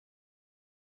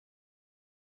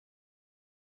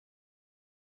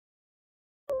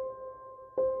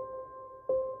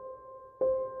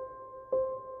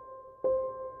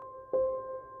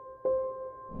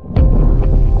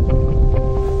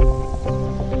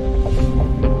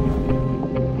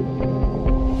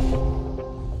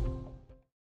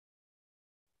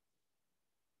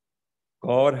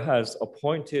God has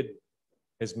appointed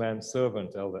his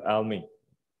manservant, Elder Almy,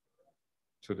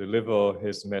 to deliver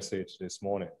his message this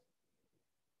morning.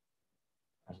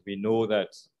 And we know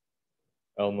that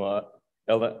Elder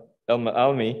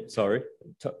Almy,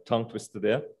 tongue twister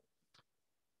there,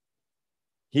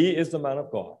 he is the man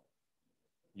of God.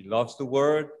 He loves the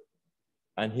word,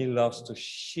 and he loves to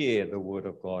share the word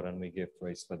of God, and we give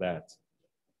praise for that.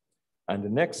 And the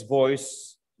next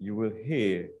voice you will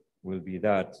hear will be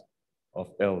that of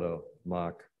Elder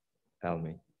Mark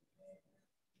Almy.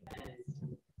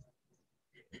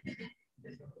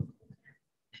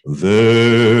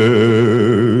 There's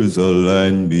a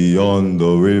land beyond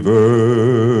the river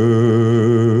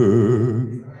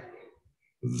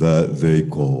that they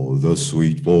call the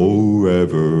sweet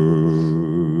forever.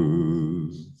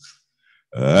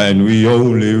 And we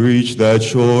only reach that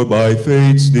shore by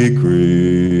fate's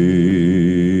decree.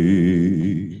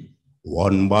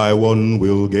 One by one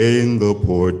we'll gain the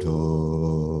portal,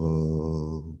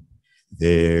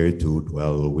 there to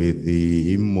dwell with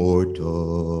the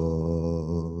immortal.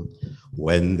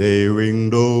 When they ring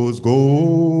those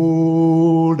golden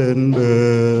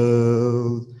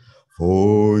bells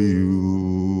for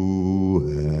you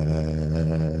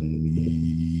and me.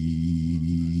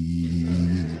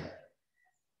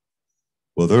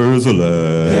 Well, there's a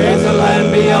land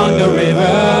beyond the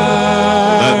river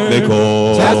that they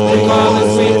call the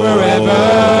sweet forever.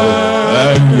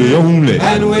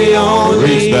 And we only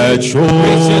reach that shore,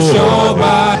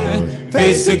 by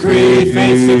face to creed,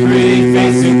 face to creed,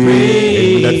 face to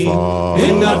creed.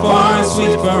 In that far and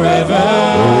sweet forever.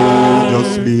 Oh,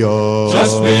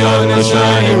 just beyond the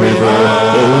shining river.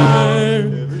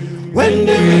 When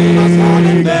they ring those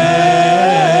golden bells.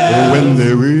 Oh, when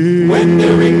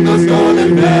they ring those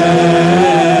golden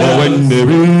bells. Oh, when they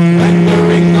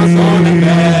ring those golden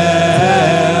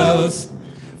bells.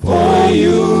 For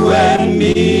you and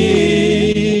me.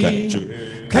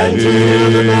 Can't you hear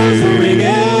the bells ringing?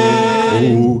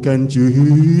 Oh, can't you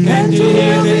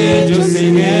hear the angels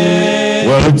singing?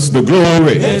 Well, it's the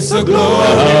glory. It's the glory.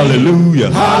 Hallelujah.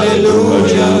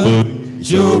 Hallelujah.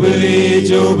 Jubilee,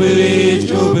 jubilee,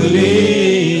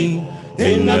 jubilee.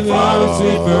 In that far and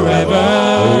sweet forever.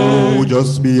 Oh,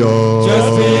 just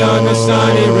beyond the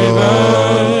sunny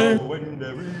river.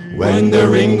 When they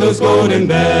ring those golden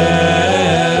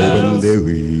bells.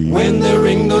 When they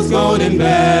ring those golden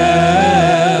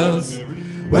bells.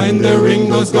 When they ring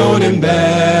those golden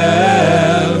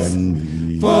bells.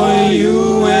 For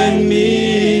you and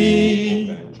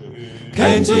me.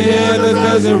 Can't you hear the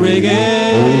bells ringing?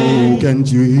 Oh, can't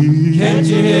you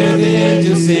hear the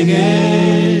angels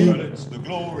singing?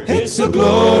 It's the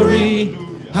glory.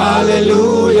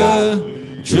 Hallelujah.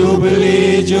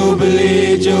 Jubilee,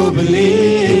 jubilee,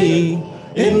 jubilee.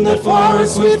 In that far and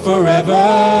sweet forever.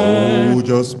 Oh,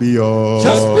 just beyond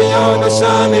the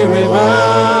sunny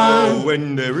river.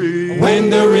 When they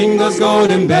ring those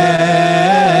golden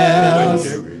bells.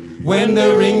 When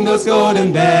they ring those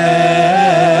golden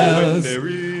bells.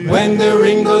 When they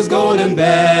ring those golden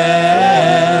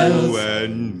bells.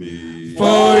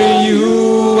 For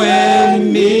you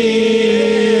and me.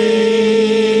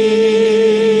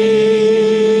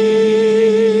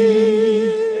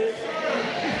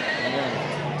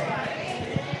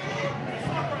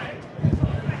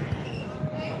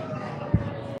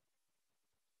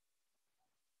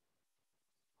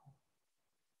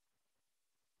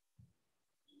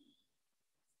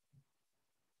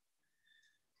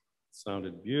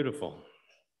 Sounded beautiful.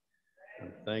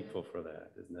 I'm thankful for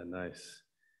that. Isn't that nice?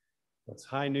 It's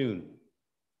high noon.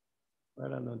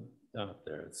 Right on the dot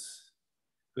there. It's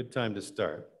a good time to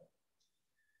start.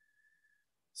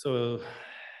 So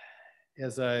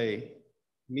as I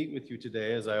meet with you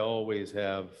today, as I always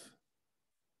have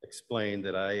explained,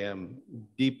 that I am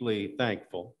deeply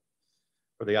thankful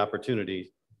for the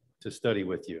opportunity to study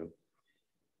with you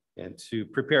and to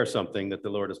prepare something that the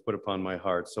Lord has put upon my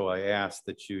heart. So I ask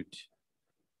that you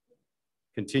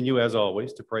continue, as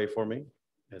always, to pray for me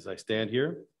as I stand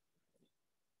here,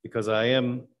 because I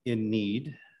am in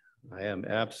need. I am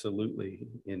absolutely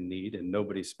in need, and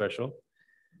nobody's special.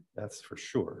 That's for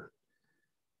sure.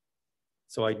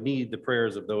 So I need the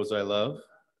prayers of those I love,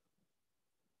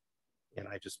 and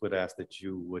I just would ask that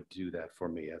you would do that for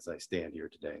me as I stand here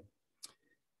today.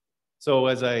 So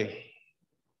as I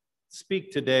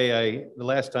speak today, the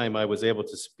last time I was able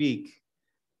to speak,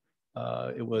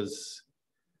 it was,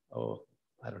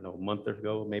 I don't know, a month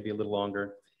ago, maybe a little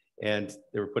longer, and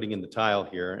they were putting in the tile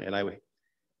here, and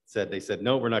they said,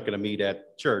 no, we're not going to meet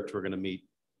at church, we're going to meet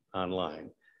online.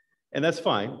 And that's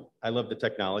fine. I love the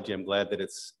technology. I'm glad that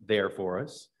it's there for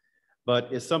us. But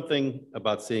it's something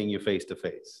about seeing you face to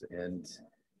face. And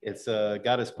It's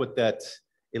God has put that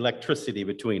electricity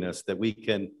between us that we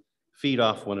can feed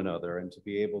off one another and to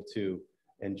be able to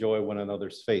enjoy one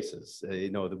another's faces.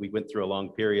 You know, that we went through a long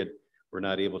period. We're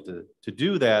not able to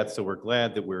do that. So we're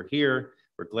glad that we're here.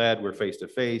 We're glad we're face to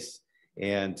face.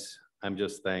 And I'm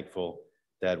just thankful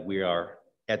that we are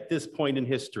at this point in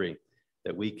history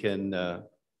that we can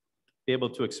be able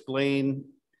to explain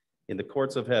in the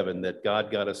courts of heaven that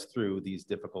God got us through these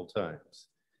difficult times.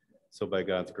 So by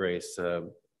God's grace,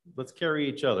 let's carry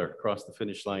each other across the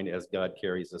finish line as God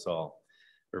carries us all.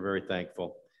 We're very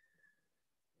thankful.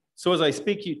 So as I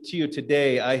speak to you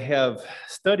today, I have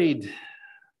studied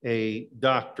a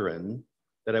doctrine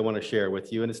that I want to share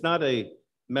with you. And it's not a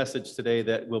message today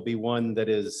that will be one that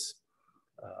is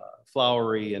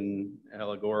flowery and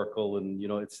allegorical, and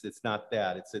it's not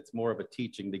that. It's more of a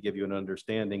teaching to give you an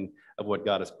understanding of what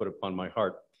God has put upon my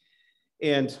heart.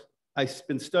 And I've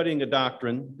been studying a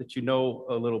doctrine that you know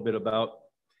a little bit about,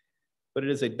 but it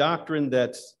is a doctrine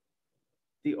that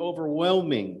the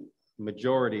overwhelming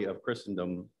majority of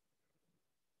Christendom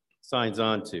signs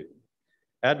on to.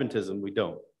 Adventism, we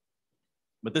don't.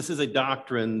 But this is a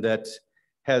doctrine that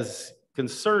has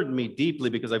concerned me deeply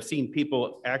because I've seen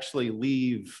people actually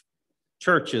leave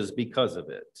churches because of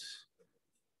it.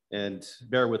 And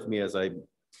bear with me as I'm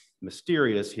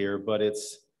mysterious here, but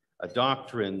it's a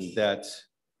doctrine that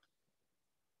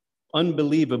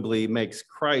unbelievably makes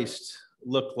Christ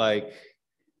look like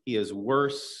he is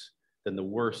worse than the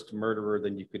worst murderer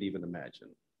than you could even imagine.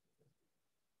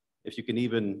 If you can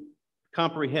even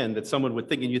comprehend that someone would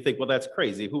think, and you think, well, that's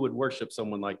crazy. Who would worship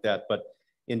someone like that? But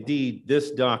indeed,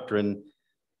 this doctrine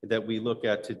that we look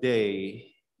at today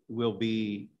will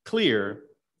be clear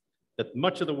that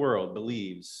much of the world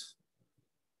believes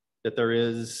that there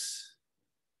is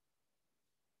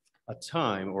a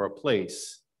time or a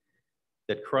place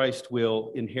that Christ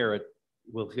will inherit,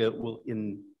 will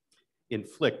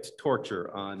inflict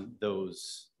torture on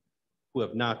those who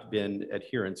have not been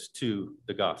adherents to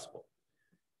the gospel.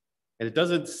 And it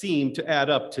doesn't seem to add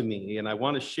up to me. And I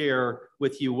want to share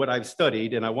with you what I've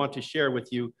studied, and I want to share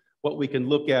with you what we can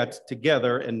look at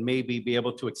together and maybe be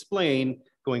able to explain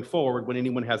going forward when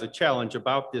anyone has a challenge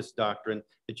about this doctrine,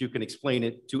 that you can explain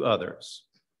it to others.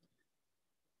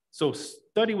 So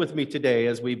study with me today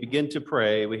as we begin to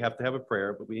pray. We have to have a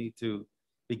prayer, but we need to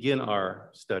begin our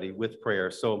study with prayer.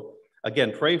 So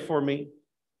again, pray for me.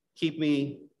 Keep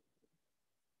me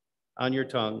on your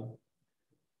tongue.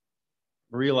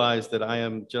 Realize that I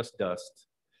am just dust,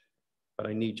 but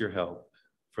I need your help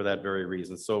for that very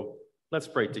reason. So let's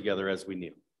pray together as we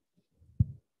kneel.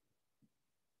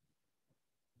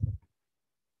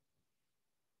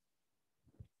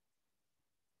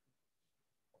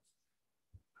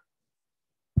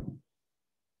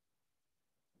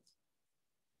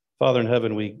 Father in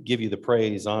heaven, we give you the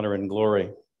praise, honor, and glory.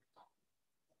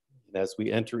 And as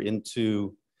we enter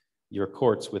into your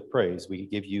courts with praise, we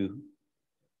give you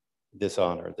this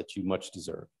honor that you much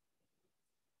deserve.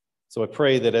 So I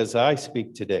pray that as I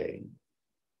speak today,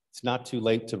 it's not too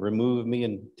late to remove me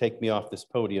and take me off this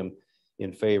podium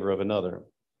in favor of another.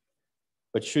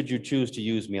 But should you choose to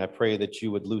use me, I pray that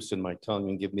you would loosen my tongue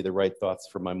and give me the right thoughts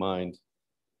for my mind.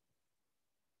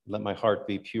 Let my heart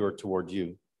be pure toward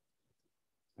you.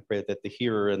 I pray that the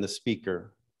hearer and the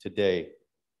speaker today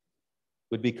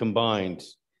would be combined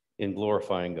in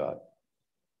glorifying God.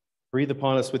 Breathe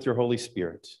upon us with your Holy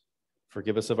Spirit.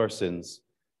 Forgive us of our sins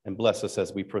and bless us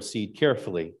as we proceed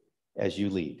carefully as you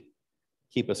lead.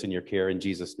 Keep us in your care in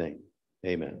Jesus' name.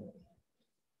 Amen.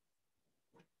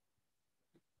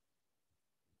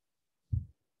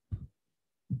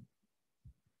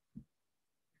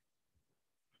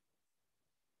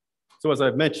 So as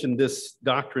I've mentioned, this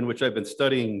doctrine, which I've been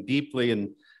studying deeply, and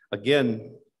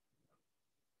again,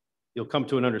 you'll come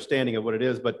to an understanding of what it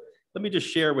is, but let me just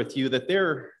share with you that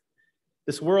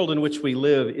this world in which we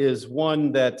live is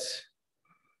one that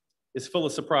is full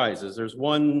of surprises. It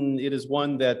is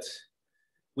one that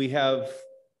we have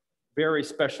very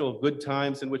special good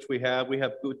times in which we have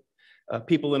good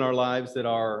people in our lives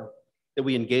that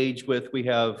we engage with, we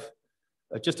have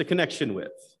just a connection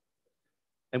with.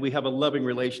 And we have a loving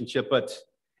relationship. But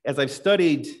as I've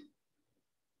studied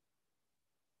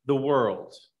the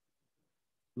world,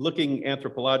 looking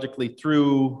anthropologically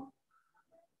through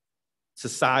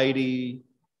society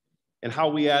and how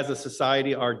we as a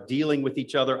society are dealing with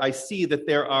each other, I see that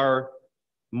there are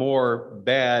more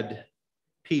bad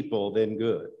people than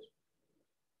good.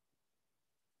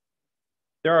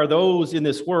 There are those in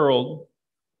this world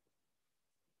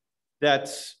that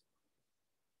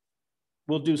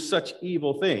will do such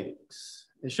evil things.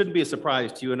 It shouldn't be a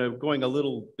surprise to you, and I'm going a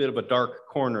little bit of a dark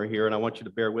corner here, and I want you to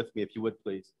bear with me if you would,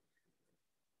 please.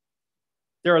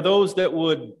 There are those that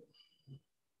would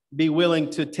be willing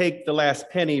to take the last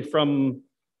penny from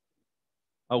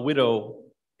a widow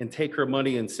and take her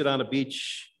money and sit on a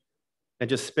beach and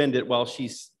just spend it while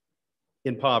she's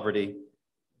in poverty.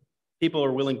 People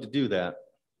are willing to do that.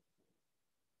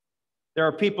 There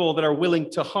are people that are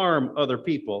willing to harm other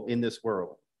people in this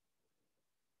world,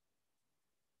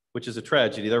 which is a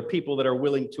tragedy. There are people that are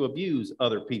willing to abuse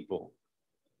other people.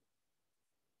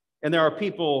 And there are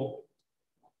people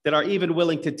that are even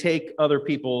willing to take other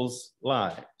people's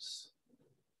lives.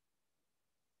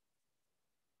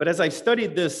 But as I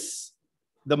studied this,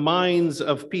 the minds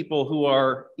of people who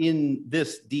are in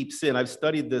this deep sin, I've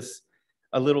studied this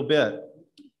a little bit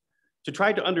to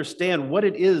try to understand what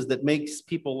it is that makes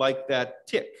people like that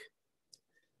tick.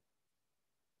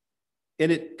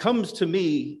 And it comes to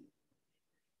me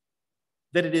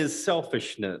that it is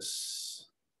selfishness,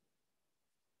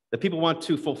 that people want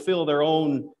to fulfill their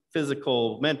own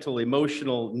physical, mental,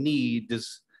 emotional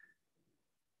needs,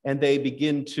 and they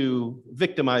begin to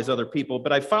victimize other people.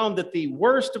 But I found that the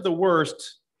worst of the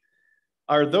worst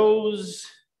are those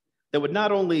that would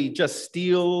not only just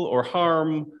steal or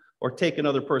harm or take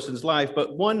another person's life,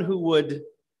 but one who would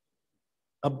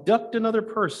abduct another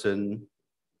person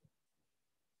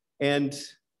and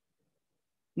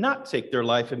not take their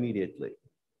life immediately,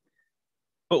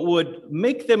 but would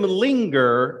make them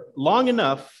linger long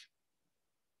enough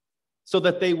so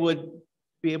that they would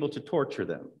be able to torture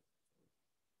them.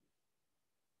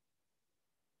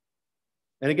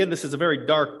 And again, this is a very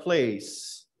dark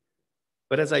place,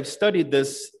 but as I've studied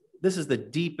this, this is the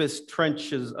deepest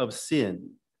trenches of sin.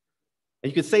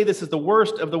 And you could say this is the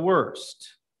worst of the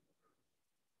worst.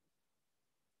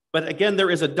 But again, there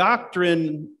is a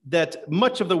doctrine that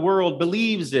much of the world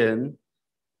believes in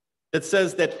that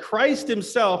says that Christ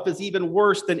himself is even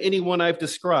worse than anyone I've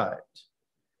described.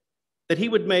 That he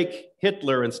would make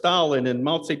Hitler and Stalin and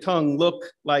Mao Zedong look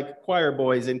like choir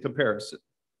boys in comparison.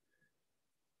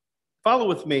 Follow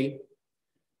with me.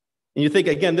 And you think,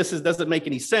 again, this doesn't make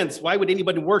any sense. Why would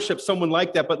anybody worship someone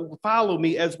like that? But follow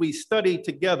me as we study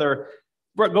together.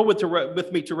 Go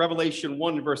with me to Revelation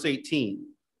 1, verse 18.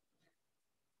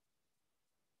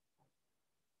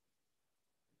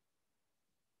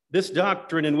 This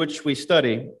doctrine in which we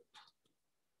study,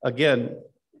 again,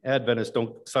 Adventists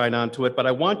don't sign on to it, but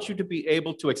I want you to be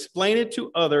able to explain it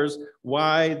to others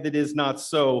why that is not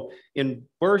so. In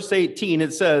verse 18,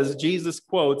 it says, Jesus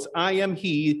quotes, "I am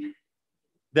he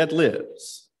that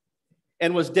lives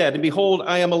and was dead, and behold,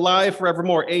 I am alive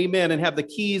forevermore. Amen, and have the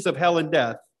keys of hell and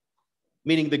death,"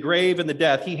 meaning the grave and the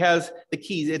death. He has the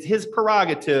keys. It's his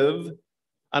prerogative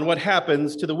on what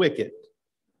happens to the wicked.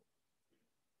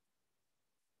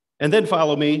 And then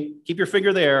follow me, keep your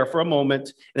finger there for a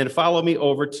moment, and then follow me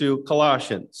over to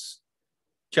Colossians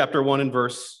chapter 1 and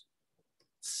verse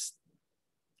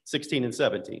 16 and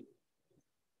 17.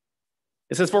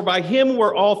 It says, "For by him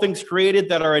were all things created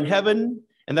that are in heaven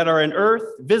and that are in earth,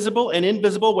 visible and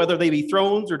invisible, whether they be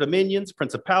thrones or dominions,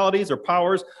 principalities or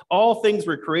powers. All things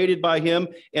were created by him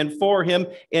and for him,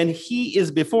 and he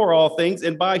is before all things,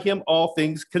 and by him all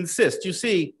things consist." You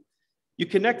see, you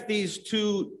connect these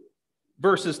two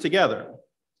verses together.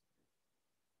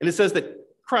 And it says that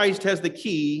Christ has the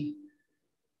key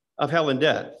of hell and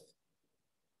death.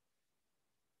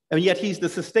 And yet he's the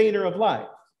sustainer of life.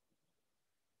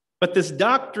 But this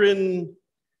doctrine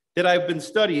that I've been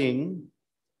studying,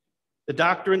 the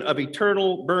doctrine of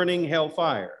eternal burning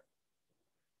hellfire,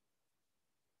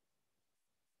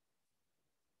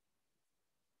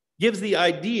 gives the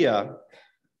idea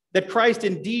that Christ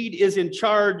indeed is in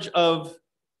charge of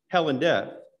hell and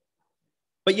death.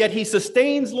 But yet he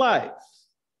sustains life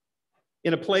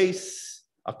in a place,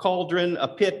 a cauldron, a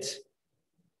pit,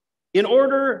 in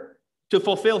order to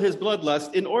fulfill his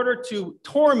bloodlust, in order to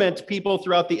torment people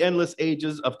throughout the endless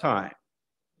ages of time.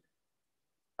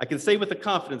 I can say with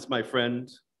confidence, my friend,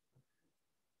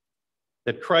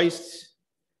 that Christ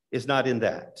is not in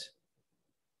that.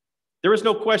 There is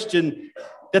no question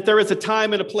that there is a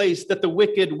time and a place that the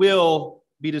wicked will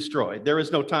be destroyed. There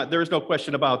is no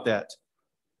question about that.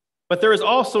 But there is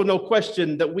also no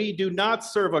question that we do not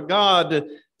serve a God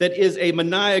that is a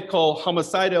maniacal,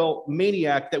 homicidal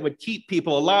maniac that would keep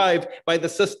people alive by the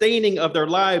sustaining of their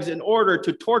lives in order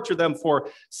to torture them for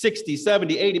 60,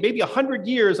 70, 80, maybe 100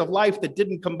 years of life that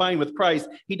didn't combine with Christ.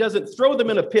 He doesn't throw them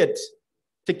in a pit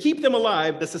to keep them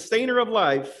alive, the sustainer of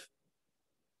life,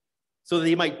 so that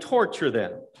he might torture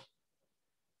them.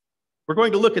 We're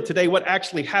going to look at today what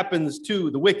actually happens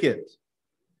to the wicked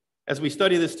as we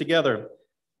study this together.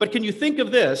 But can you think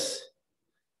of this,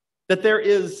 that there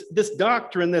is this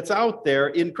doctrine that's out there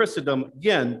in Christendom?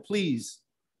 Again, please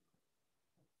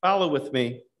follow with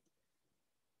me.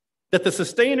 that the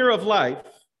sustainer of life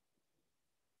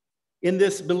in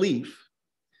this belief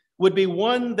would be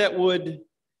one that would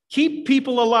keep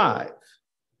people alive,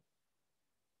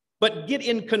 but get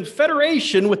in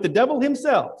confederation with the devil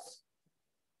himself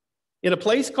in a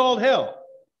place called hell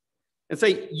and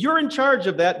say, you're in charge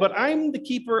of that, but I'm the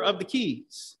keeper of the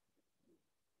keys.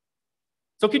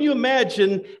 So can you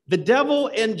imagine the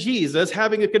devil and Jesus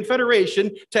having a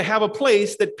confederation to have a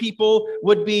place that people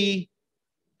would be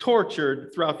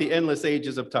tortured throughout the endless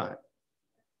ages of time?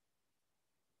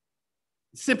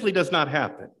 It simply does not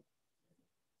happen.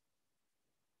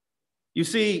 You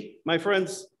see, my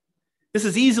friends, this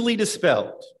is easily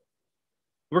dispelled.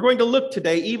 We're going to look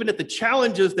today even at the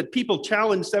challenges that people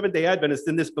challenge Seventh-day Adventists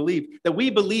in this belief, that we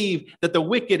believe that the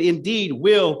wicked indeed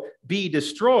will be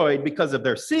destroyed because of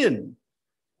their sin.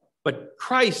 But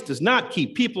Christ does not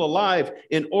keep people alive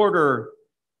in order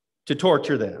to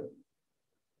torture them.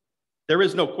 There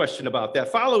is no question about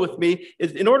that. Follow with me.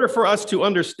 In order for us to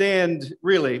understand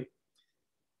really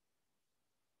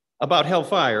about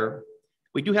hellfire,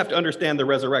 we do have to understand the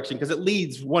resurrection because it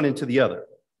leads one into the other.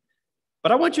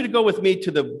 But I want you to go with me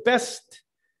to the best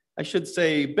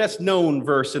known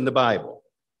verse in the Bible,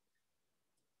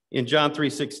 in John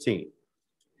 3:16.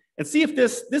 And see if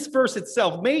this verse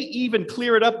itself may even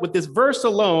clear it up with this verse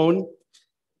alone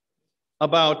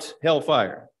about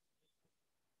hellfire.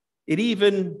 It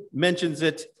even mentions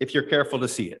it if you're careful to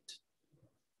see it.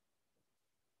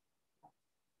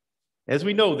 As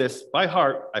we know this by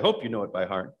heart, I hope you know it by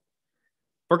heart.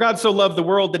 For God so loved the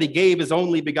world that he gave his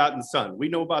only begotten Son. We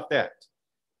know about that.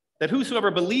 That whosoever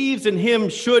believes in him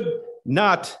should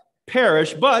not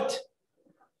perish, but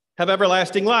have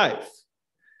everlasting life.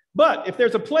 But if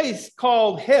there's a place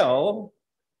called hell,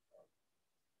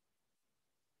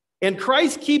 and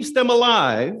Christ keeps them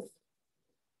alive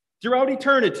throughout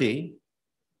eternity,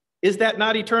 is that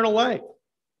not eternal life?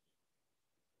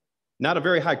 Not a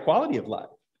very high quality of life.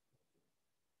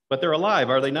 But they're alive,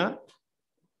 are they not?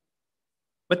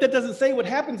 But that doesn't say what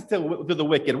happens to the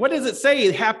wicked. What does it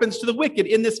say happens to the wicked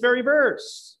in this very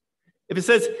verse? If it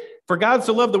says, for God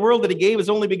so loved the world that he gave his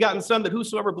only begotten Son, that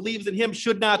whosoever believes in him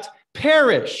should not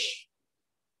perish.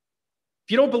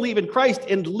 If you don't believe in Christ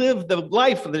and live the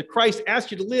life that Christ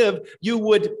asked you to live, you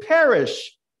would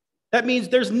perish. That means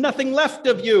there's nothing left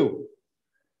of you.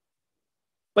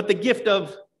 But the gift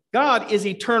of God is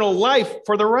eternal life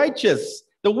for the righteous.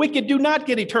 The wicked do not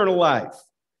get eternal life.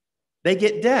 They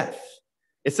get death.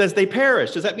 It says they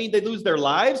perish. Does that mean they lose their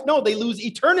lives? No, they lose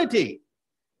eternity.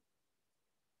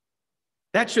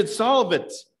 That should solve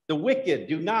it. The wicked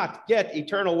do not get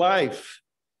eternal life.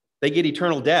 They get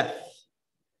eternal death.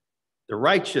 The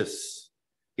righteous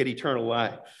get eternal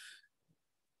life.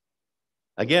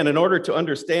 Again, in order to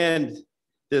understand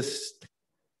this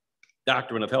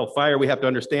doctrine of hellfire, we have to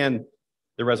understand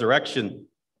the resurrection.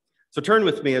 So turn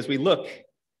with me as we look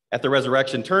at the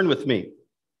resurrection. Turn with me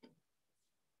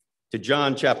to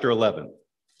John chapter 11.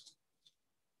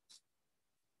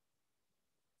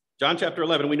 John chapter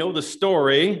 11, we know the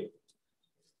story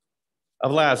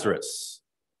of Lazarus.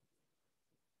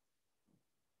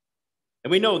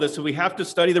 And we know this, so we have to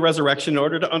study the resurrection in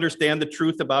order to understand the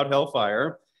truth about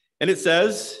hellfire. And it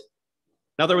says,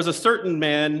 now there was a certain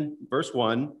man, verse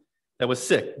 1, that was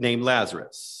sick, named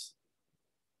Lazarus,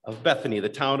 of Bethany, the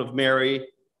town of Mary,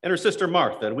 and her sister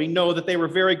Martha. And we know that they were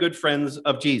very good friends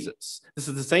of Jesus. This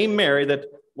is the same Mary that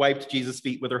wiped Jesus'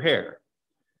 feet with her hair.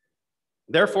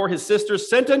 Therefore his sisters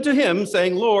sent unto him,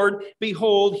 saying, Lord,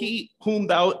 behold, he whom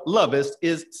thou lovest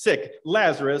is sick.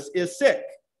 Lazarus is sick.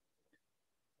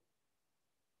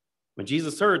 When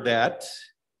Jesus heard that,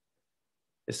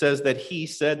 it says that he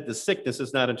said, the sickness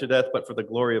is not unto death, but for the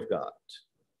glory of God.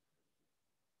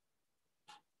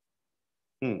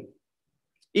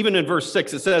 Even in verse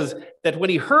 6, it says that when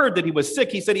he heard that he was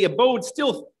sick, he said he abode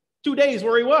still 2 days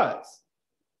where he was.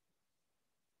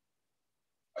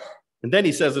 And then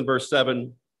he says in verse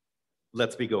 7,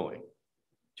 let's be going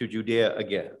to Judea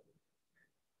again.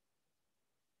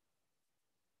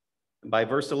 And by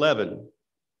verse 11,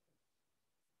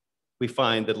 we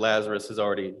find that Lazarus has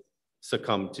already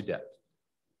succumbed to death.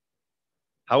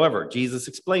 However, Jesus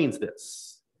explains this.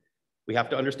 We have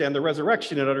to understand the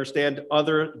resurrection and understand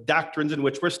other doctrines in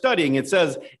which we're studying. It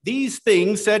says, these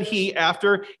things said he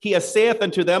after he saith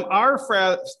unto them, our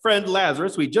friend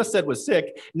Lazarus, we just said was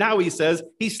sick. Now he says,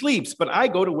 he sleeps, but I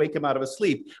go to wake him out of his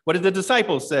sleep. What did the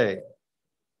disciples say?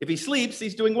 If he sleeps,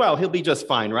 he's doing well. He'll be just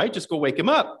fine, right? Just go wake him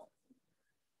up.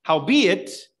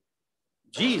 Howbeit,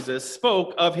 Jesus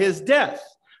spoke of his death.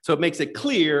 So it makes it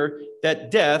clear that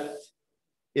death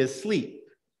is sleep.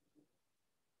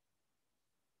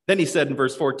 Then he said in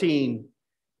verse 14,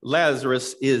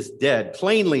 Lazarus is dead.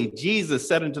 Plainly, Jesus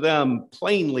said unto them,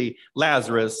 plainly,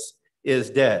 Lazarus is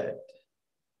dead.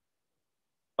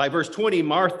 By verse 20,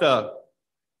 Martha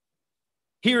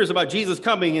hears about Jesus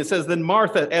coming and says, then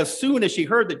Martha, as soon as she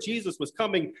heard that Jesus was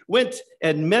coming, went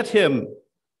and met him.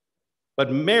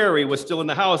 But Mary was still in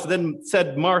the house. Then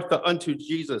said Martha unto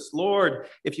Jesus, Lord,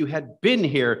 if you had been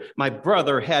here, my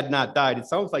brother had not died. It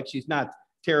sounds like she's not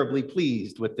terribly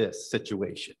pleased with this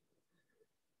situation.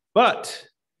 But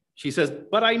she says,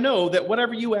 but I know that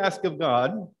whatever you ask of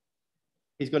God,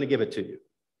 he's going to give it to you.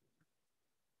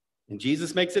 And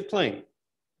Jesus makes it plain.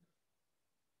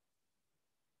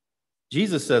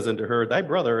 Jesus says unto her, thy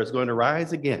brother is going to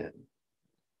rise again.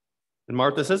 And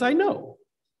Martha says, I know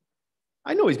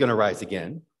he's going to rise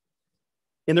again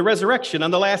in the resurrection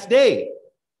on the last day.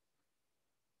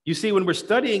 You see, when we're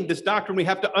studying this doctrine, we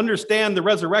have to understand the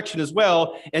resurrection as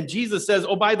well. And Jesus says,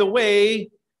 oh, by the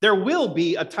way, there will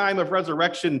be a time of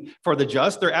resurrection for the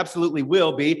just. There absolutely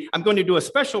will be. I'm going to do a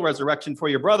special resurrection for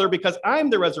your brother because I'm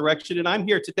the resurrection, and I'm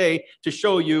here today to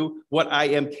show you what I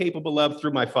am capable of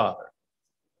through my Father.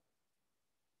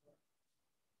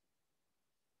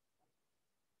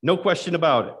 No question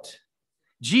about it.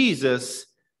 Jesus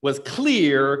was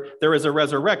clear there is a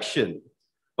resurrection.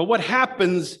 But what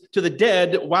happens to the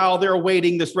dead while they're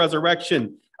awaiting this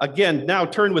resurrection? Again, now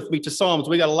turn with me to Psalms.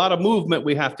 We got a lot of movement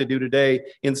we have to do today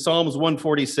in Psalms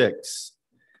 146.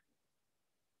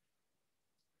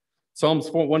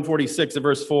 Psalms 146 and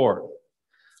verse 4.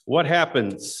 What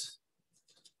happens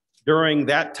during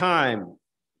that time?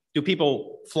 Do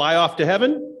people fly off to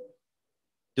heaven?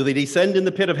 Do they descend in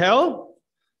the pit of hell?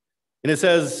 And it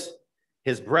says,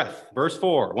 his breath, verse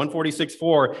 4,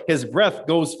 146:4, his breath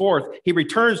goes forth. He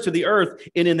returns to the earth,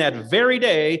 and in that very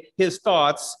day, his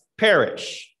thoughts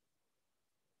perish.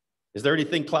 Is there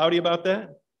anything cloudy about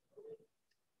that?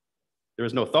 There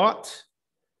is no thought.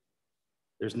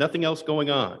 There's nothing else going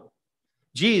on.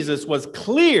 Jesus was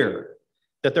clear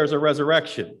that there's a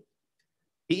resurrection.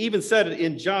 He even said it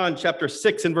in John chapter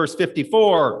 6 and verse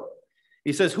 54.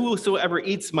 He says, whosoever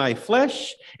eats my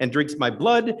flesh and drinks my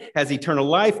blood has eternal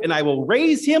life, and I will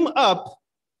raise him up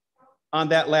on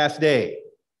that last day.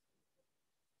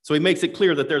 So he makes it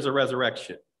clear that there's a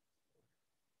resurrection.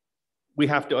 We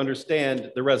have to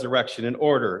understand the resurrection in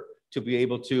order to be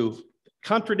able to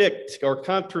contradict or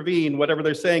contravene whatever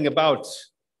they're saying about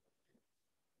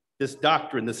this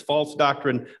doctrine, this false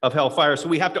doctrine of hellfire. So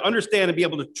we have to understand and be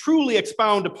able to truly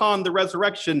expound upon the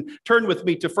resurrection. Turn with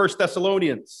me to 1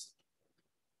 Thessalonians.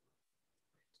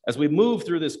 As we move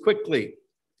through this quickly,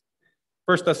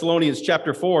 1 Thessalonians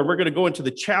chapter 4, and we're going to go into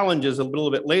the challenges a little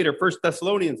bit later. 1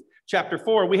 Thessalonians chapter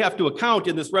 4, we have to account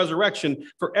in this resurrection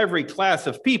for every class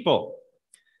of people.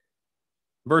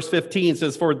 Verse 15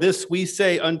 says, for this we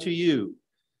say unto you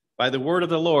by the word of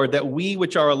the Lord, that we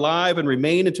which are alive and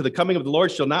remain unto the coming of the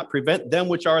Lord shall not prevent them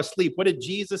which are asleep. What did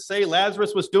Jesus say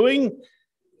Lazarus was doing?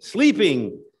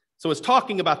 Sleeping. So it's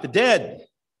talking about the dead.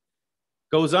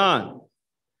 Goes on.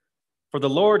 For the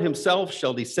Lord himself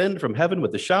shall descend from heaven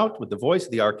with a shout, with the voice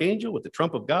of the archangel, with the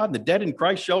trump of God, and the dead in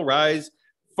Christ shall rise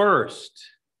first.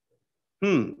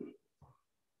 So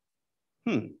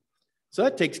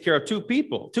that takes care of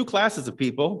two classes of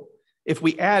people. If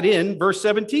we add in verse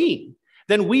 17,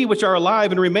 then we which are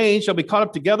alive and remain shall be caught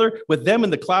up together with them in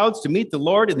the clouds to meet the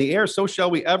Lord in the air. So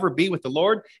shall we ever be with the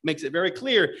Lord. It makes it very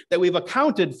clear that we've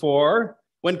accounted for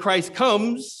when Christ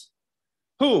comes,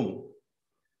 whom?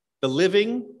 The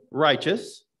living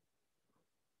righteous,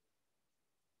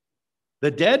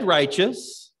 the dead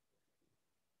righteous,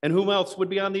 and whom else would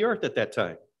be on the earth at that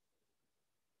time?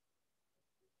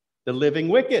 The living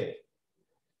wicked.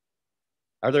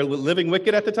 Are there living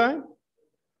wicked at the time?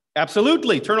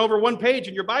 Absolutely. Turn over one page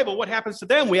in your Bible. What happens to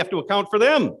them? We have to account for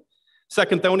them.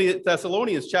 2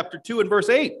 Thessalonians chapter 2 and verse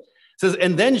 8 says,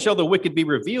 and then shall the wicked be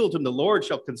revealed, whom the Lord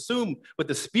shall consume with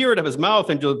the spirit of his mouth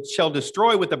and shall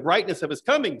destroy with the brightness of his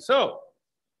coming. So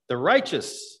the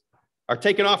righteous are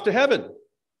taken off to heaven.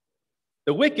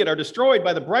 The wicked are destroyed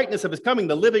by the brightness of his coming,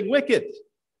 the living wicked.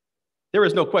 There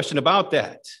is no question about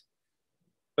that.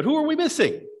 But who are we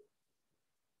missing?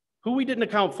 Who we didn't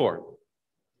account for?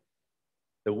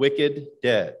 The wicked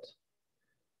dead.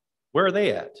 Where are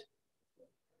they at?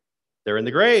 They're in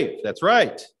the grave. That's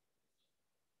right.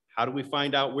 How do we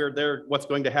find out what's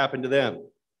going to happen to them?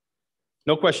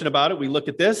 No question about it. We look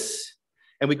at this.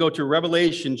 And we go to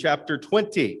Revelation chapter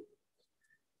 20.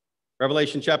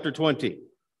 Revelation chapter 20.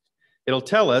 It'll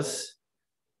tell us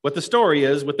what the story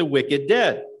is with the wicked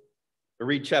dead. We'll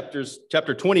read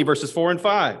chapter 20, verses 4 and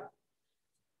 5.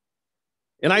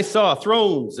 And I saw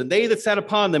thrones, and they that sat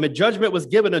upon them, and judgment was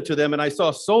given unto them. And I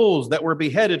saw souls that were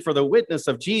beheaded for the witness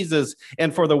of Jesus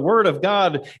and for the word of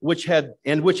God, which had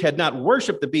not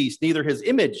worshipped the beast, neither his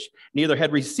image, neither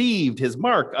had received his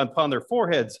mark upon their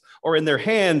foreheads or in their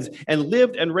hands, and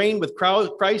lived and reigned with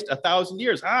Christ 1,000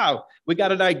 years. We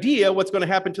got an idea what's going to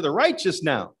happen to the righteous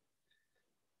now.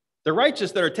 The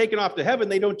righteous that are taken off to heaven,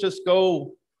 they don't just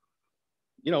go,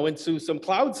 into some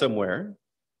cloud somewhere.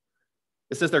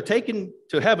 It says they're taken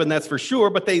to heaven, that's for sure,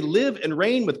 but they live and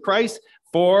reign with Christ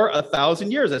for 1,000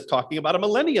 years. That's talking about a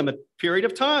millennium, a period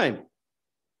of time.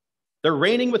 They're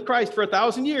reigning with Christ for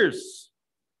 1,000 years.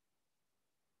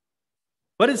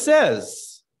 But it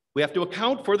says we have to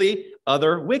account for the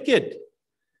other wicked.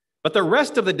 But the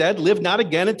rest of the dead live not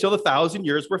again until the 1,000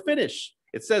 years were finished.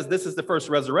 It says this is the first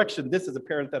resurrection. This is a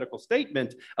parenthetical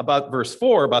statement about verse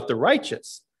 4, about the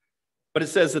righteous. But it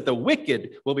says that the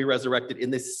wicked will be resurrected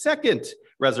in the second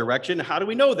resurrection. How do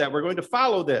we know that? We're going to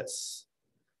follow this.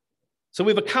 So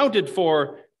we've accounted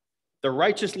for the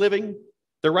righteous living,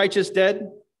 the righteous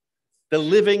dead, the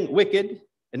living wicked,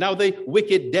 and now the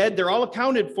wicked dead. They're all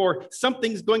accounted for.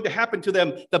 Something's going to happen to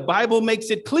them. The Bible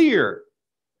makes it clear.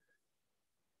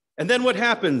 And then what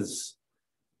happens?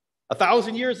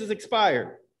 1,000 years has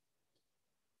expired.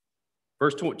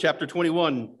 Chapter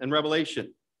 21 in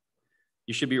Revelation.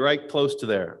 You should be right close to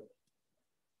there.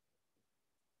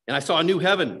 And I saw a new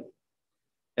heaven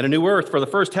and a new earth, for the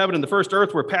first heaven and the first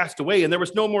earth were passed away, and there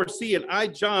was no more sea. And I,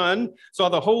 John, saw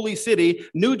the holy city,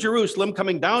 New Jerusalem,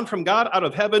 coming down from God out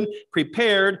of heaven,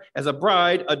 prepared as a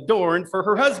bride adorned for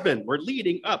her husband. We're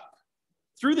leading up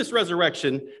through this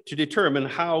resurrection to determine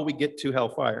how we get to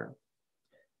hellfire.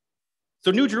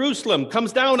 So New Jerusalem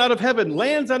comes down out of heaven,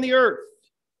 lands on the earth.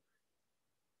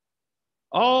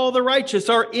 All the righteous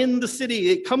are in the city.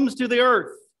 It comes to the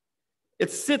earth.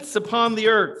 It sits upon the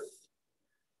earth.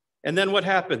 And then what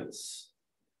happens?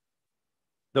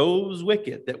 Those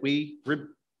wicked that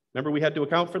remember we had to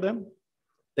account for them?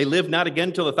 They live not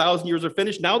again till the 1,000 years are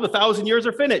finished. Now the 1,000 years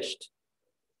are finished.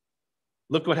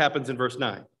 Look what happens in verse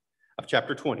 9 of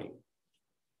chapter 20.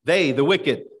 They, the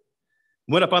wicked,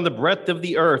 went up on the breadth of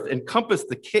the earth, encompassed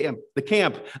the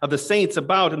camp of the saints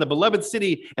about in the beloved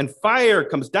city, and fire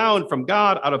comes down from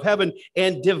God out of heaven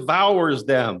and devours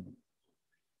them.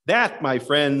 That, my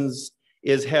friends,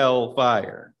 is hell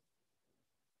fire.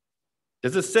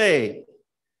 Does it say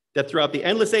that throughout the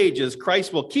endless ages,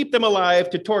 Christ will keep them alive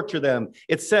to torture them?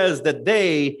 It says that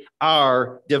they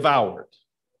are devoured.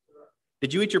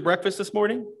 Did you eat your breakfast this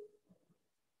morning?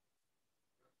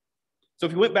 So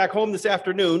if you went back home this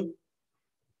afternoon,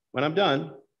 when I'm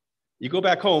done, you go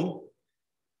back home,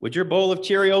 would your bowl of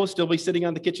Cheerios still be sitting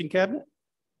on the kitchen cabinet?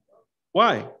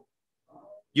 Why?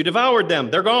 You devoured them.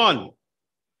 They're gone.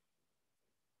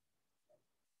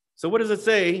 So what does it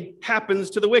say happens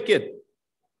to the wicked?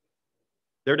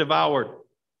 They're devoured.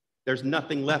 There's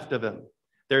nothing left of them.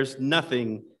 There's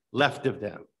nothing left of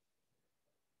them.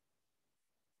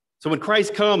 So when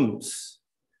Christ comes,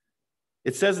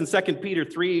 it says in 2 Peter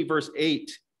 3, verse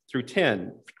 8 through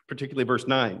 10, particularly verse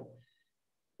 9.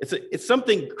 It's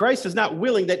something Christ is not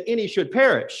willing that any should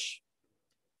perish.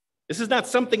 This is not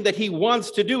something that he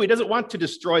wants to do. He doesn't want to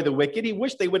destroy the wicked. He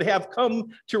wished they would have come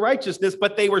to righteousness,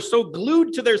 but they were so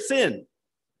glued to their sin.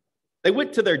 They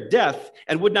went to their death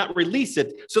and would not release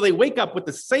it. So they wake up with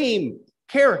the same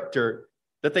character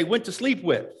that they went to sleep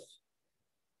with.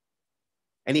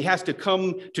 And he has to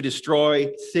come to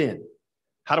destroy sin.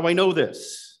 How do I know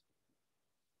this?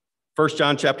 1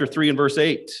 John chapter 3 and verse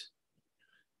 8.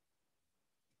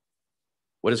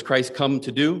 What does Christ come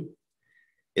to do?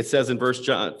 It says in 1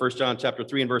 John chapter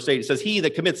 3 and verse 8, it says, he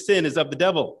that commits sin is of the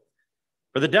devil.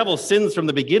 For the devil sins from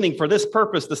the beginning. For this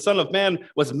purpose, the Son of Man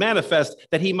was manifest,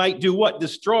 that he might do what?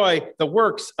 Destroy the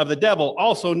works of the devil,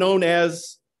 also known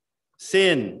as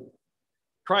sin.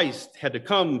 Christ had to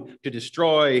come to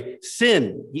destroy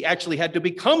sin. He actually had to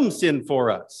become sin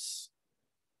for us.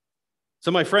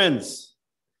 So my friends,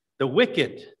 the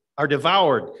wicked are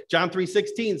devoured. John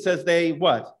 3:16 says they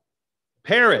what?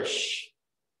 Perish.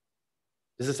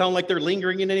 Does it sound like they're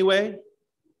lingering in any way?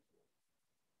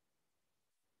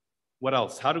 What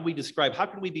else? How can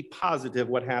we be positive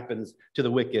what happens to the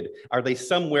wicked? Are they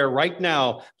somewhere right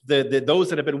now, those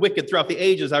that have been wicked throughout the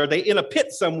ages, are they in a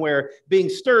pit somewhere being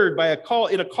stirred by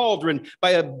in a cauldron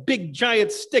by a big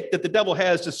giant stick that the devil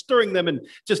has, just stirring them and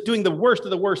just doing the worst of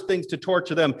the worst things to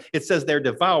torture them? It says they're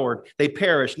devoured, they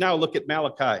perish. Now look at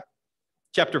Malachi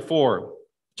chapter 4,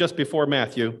 just before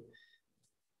Matthew.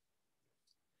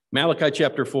 Malachi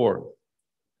chapter 4.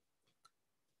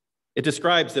 It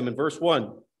describes them in verse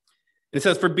 1. It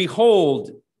says, for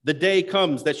behold, the day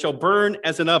comes that shall burn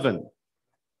as an oven,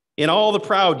 And all the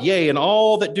proud, yea, and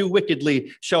all that do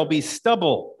wickedly shall be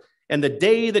stubble, and the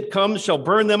day that comes shall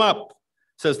burn them up,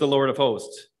 says the Lord of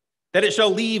hosts, that it shall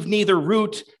leave neither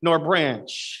root nor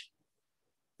branch.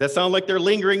 Does that sound like they're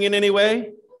lingering in any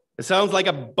way? It sounds like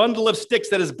a bundle of sticks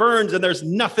that is burned and there's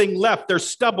nothing left. There's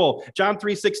stubble. John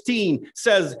 3:16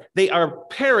 says they are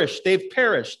perished. They've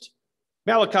perished.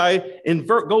 Malachi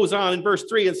goes on in verse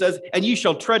 3 and says, and you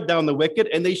shall tread down the wicked,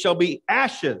 and they shall be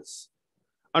ashes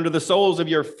under the soles of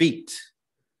your feet.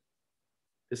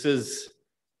 This is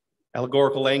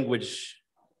allegorical language,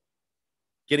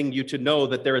 getting you to know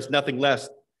that there is nothing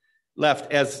left,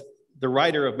 as the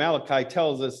writer of Malachi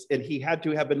tells us, and he had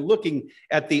to have been looking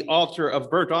at the altar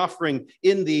of burnt offering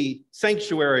in the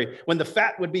sanctuary when the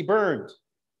fat would be burned.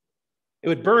 It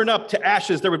would burn up to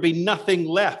ashes. There would be nothing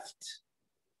left.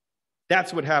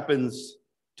 That's what happens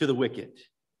to the wicked.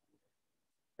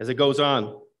 As it goes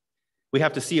on, we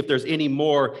have to see if there's any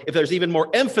more, if there's even more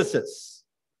emphasis.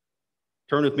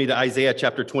 Turn with me to Isaiah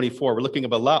chapter 24. We're looking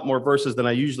at a lot more verses than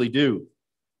I usually do,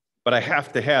 but I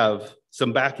have to have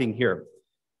some backing here.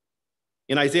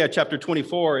 In Isaiah chapter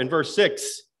 24, in verse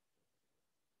 6,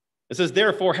 it says,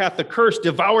 therefore hath the curse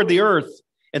devoured the earth,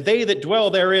 and they that dwell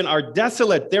therein are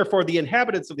desolate. Therefore the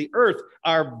inhabitants of the earth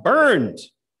are burned,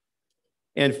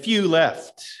 and few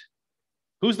left.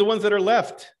 Who's the ones that are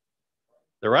left?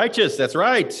 The righteous, that's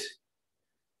right.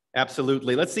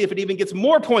 Absolutely. Let's see if it even gets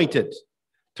more pointed.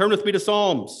 Turn with me to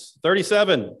Psalms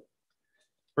 37.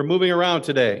 We're moving around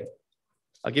today.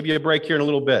 I'll give you a break here in a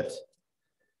little bit.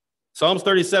 Psalms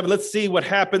 37, let's see what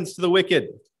happens to the wicked.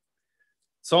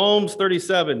 Psalms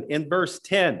 37 in verse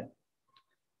 10.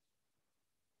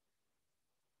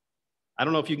 I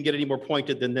don't know if you can get any more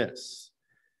pointed than this.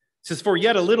 It says, for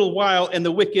yet a little while, and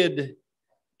the wicked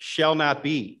shall not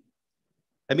be.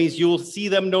 That means you'll see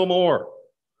them no more.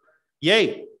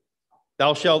 Yea,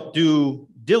 thou shalt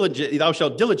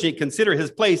diligently consider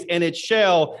his place, and it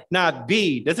shall not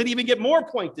be. Does it even get more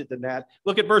pointed than that?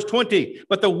 Look at verse 20.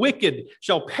 But the wicked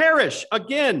shall perish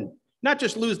again. Not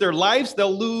just lose their lives,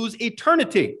 they'll lose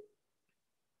eternity.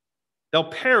 They'll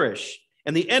perish,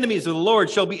 and the enemies of the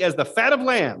Lord shall be as the fat of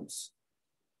lambs.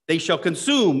 They shall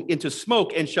consume into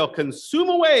smoke and shall consume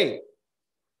away.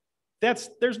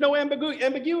 There's no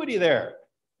ambiguity there.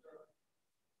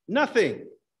 Nothing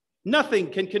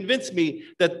can convince me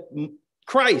that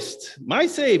Christ, my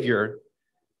Savior,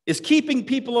 is keeping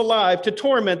people alive to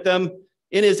torment them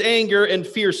in his anger and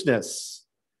fierceness.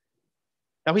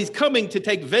 Now he's coming to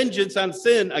take vengeance on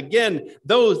sin. Again,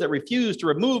 those that refuse to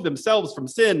remove themselves from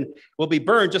sin will be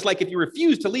burned, just like if you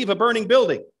refuse to leave a burning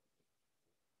building.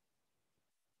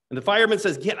 And the fireman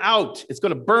says, get out. It's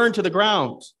going to burn to the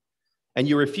ground. And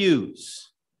you refuse.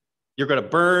 You're going to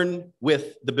burn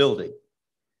with the building.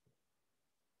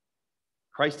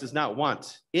 Christ does not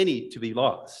want any to be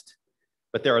lost,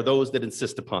 but there are those that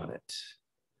insist upon it.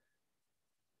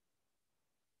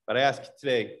 But I ask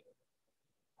today,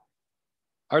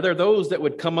 are there those that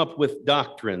would come up with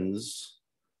doctrines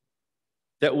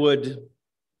that would,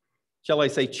 shall I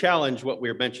say, challenge what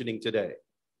we're mentioning today?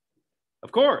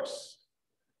 Of course.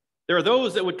 There are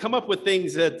those that would come up with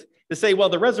things that say, well,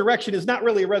 the resurrection is not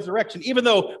really a resurrection, even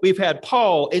though we've had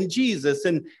Paul and Jesus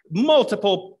and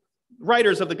multiple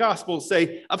writers of the gospel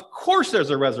say, of course there's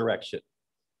a resurrection.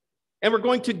 And we're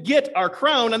going to get our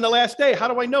crown on the last day. How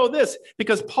do I know this?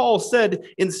 Because Paul said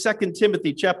in 2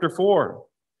 Timothy chapter 4.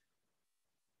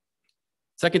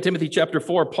 2 Timothy chapter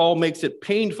 4, Paul makes it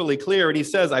painfully clear, and he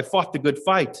says, I fought the good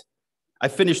fight. I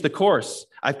finished the course.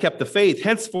 I've kept the faith.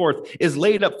 Henceforth is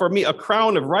laid up for me a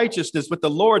crown of righteousness with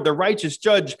the Lord, the righteous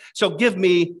judge, shall give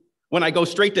me when I go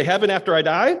straight to heaven after I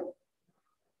die.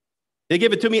 They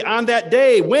give it to me on that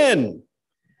day. When?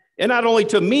 And not only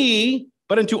to me,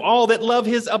 but unto all that love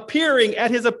his appearing.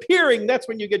 At his appearing, that's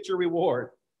when you get your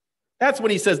reward. That's when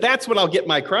he says, that's when I'll get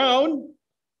my crown.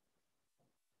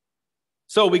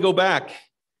 So we go back,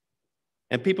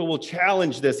 and people will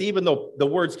challenge this, even though the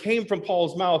words came from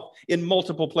Paul's mouth in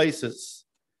multiple places.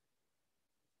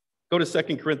 Go to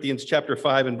 2 Corinthians chapter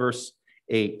 5 and verse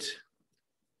 8.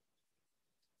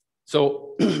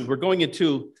 So we're going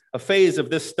into a phase of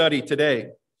this study today.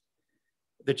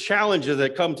 The challenges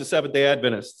that come to Seventh-day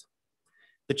Adventists.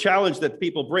 The challenge that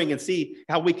people bring, and see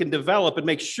how we can develop and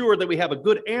make sure that we have a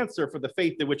good answer for the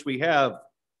faith in which we have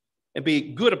and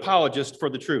be good apologists for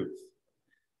the truth.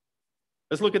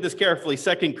 Let's look at this carefully.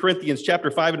 2 Corinthians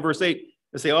chapter 5 and verse 8.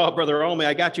 They say, oh, Brother Almy,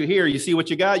 I got you here. You see what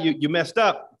you got? You messed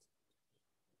up.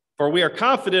 For we are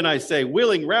confident, I say,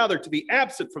 willing rather to be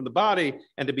absent from the body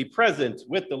and to be present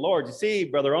with the Lord. You see,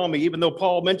 Brother Almy, even though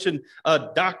Paul mentioned a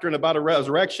doctrine about a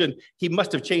resurrection, he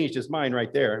must have changed his mind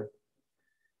right there.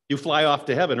 You fly off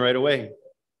to heaven right away.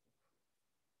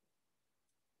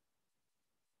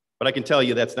 But I can tell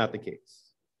you that's not the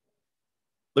case.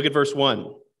 Look at verse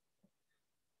 1.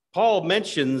 Paul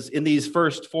mentions in these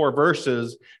first 4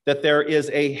 verses that there is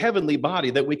a heavenly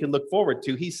body that we can look forward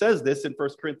to. He says this in 1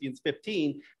 Corinthians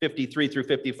 15, 53 through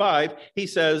 55. He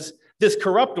says, this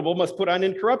corruptible must put on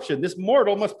incorruption. This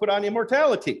mortal must put on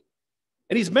immortality.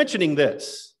 And he's mentioning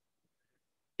this.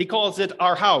 He calls it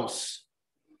our house,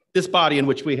 this body in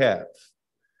which we have.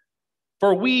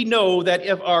 For we know that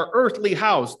if our earthly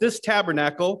house, this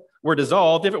tabernacle, were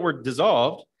dissolved, if it were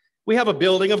dissolved, we have a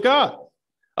building of God,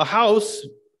 a house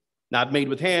not made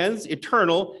with hands,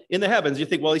 eternal in the heavens. You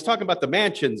think, well, he's talking about the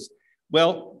mansions.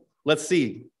 Well, let's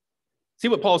see. See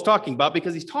what Paul's talking about,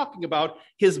 because he's talking about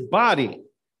his body.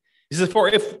 He says, for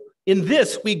if in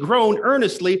this we groan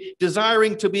earnestly,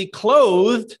 desiring to be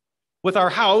clothed with our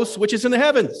house, which is in the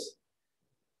heavens.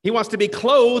 He wants to be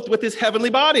clothed with his heavenly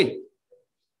body.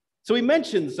 So he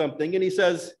mentions something and he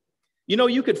says, you know,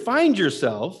 you could find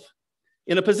yourself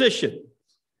in a position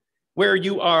where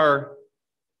you are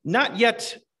not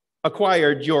yet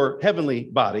acquired your heavenly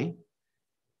body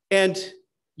and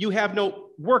you have no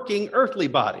working earthly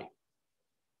body.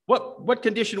 What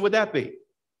condition would that be?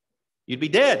 You'd be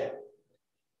dead.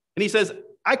 And he says,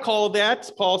 I call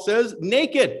that, Paul says,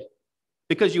 naked,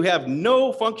 because you have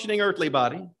no functioning earthly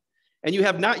body and you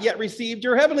have not yet received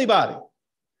your heavenly body.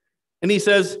 And he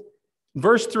says,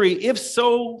 verse 3, if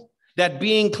so, that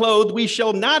being clothed, we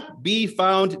shall not be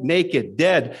found naked,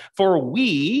 dead. For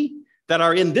we that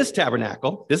are in this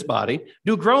tabernacle, this body,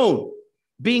 do groan,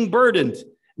 being burdened,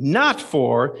 not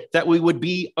for that we would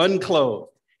be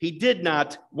unclothed. He did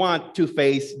not want to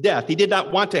face death. He did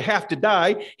not want to have to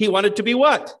die. He wanted to be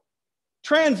what?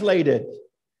 Translated.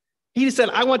 He said,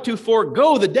 I want to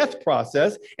forego the death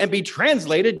process and be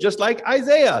translated just like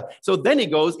Isaiah. So then he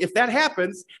goes, if that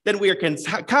happens, then we are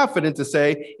confident to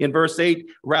say in verse 8,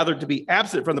 rather to be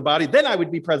absent from the body, then I would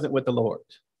be present with the Lord.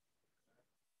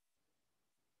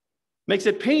 Makes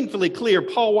it painfully clear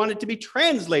Paul wanted to be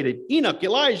translated. Enoch,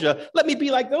 Elijah, let me be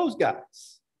like those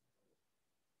guys.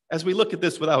 As we look at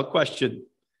this without question,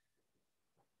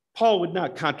 Paul would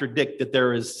not contradict that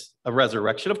there is a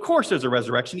resurrection. Of course there's a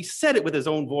resurrection. He said it with his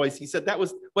own voice. He said that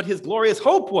was what his glorious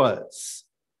hope was.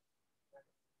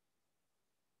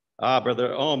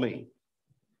 Brother Almy,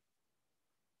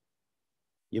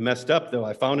 you messed up though.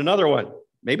 I found another one.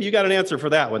 Maybe you got an answer for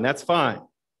that one. That's fine.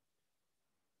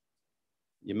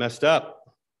 You messed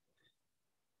up.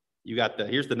 You got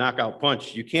here's the knockout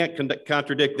punch. You can't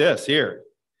contradict this here.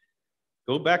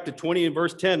 Go back to 20 and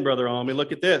verse 10, Brother Almy.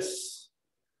 Look at this.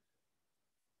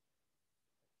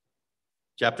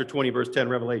 Chapter 20, verse 10,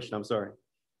 Revelation, I'm sorry.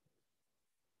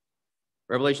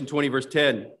 Revelation 20, verse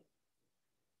 10.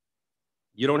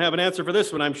 You don't have an answer for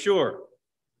this one, I'm sure.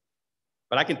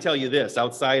 But I can tell you this,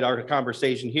 outside our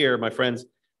conversation here, my friends,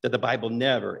 that the Bible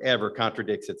never, ever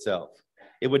contradicts itself.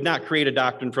 It would not create a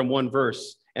doctrine from one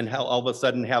verse and all of a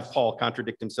sudden have Paul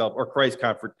contradict himself or Christ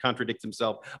contradict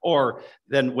himself. Or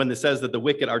then when it says that the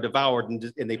wicked are devoured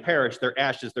and they perish, their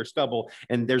ashes, their stubble,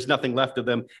 and there's nothing left of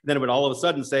them, then it would all of a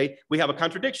sudden say, we have a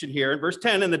contradiction here in verse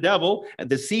 10, and the devil and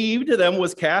deceived them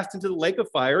was cast into the lake of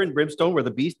fire and brimstone where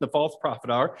the beast and the false prophet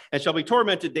are, and shall be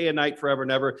tormented day and night forever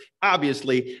and ever.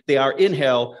 Obviously, they are in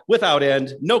hell without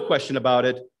end, no question about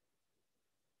it.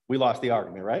 We lost the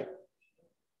argument, right?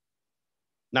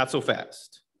 Not so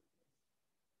fast.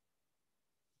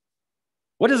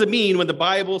 What does it mean when the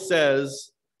Bible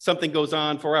says something goes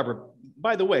on forever?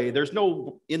 By the way, there's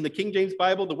no, in the King James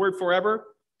Bible, the word forever,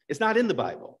 it's not in the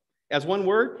Bible. As one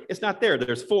word, it's not there.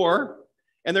 There's for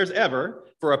and there's ever,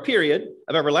 for a period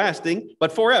of everlasting,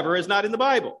 but forever is not in the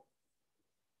Bible.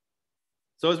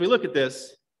 So as we look at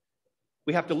this,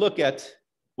 we have to look at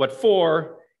what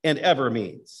for and ever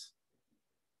means.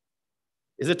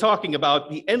 Is it talking about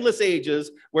the endless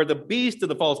ages where the beast and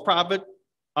the false prophet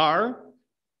are,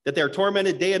 that they're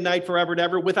tormented day and night forever and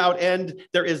ever without end?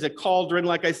 There is a cauldron,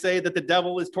 like I say, that the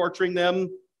devil is torturing them?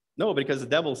 No, because the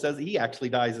devil says he actually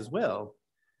dies as well.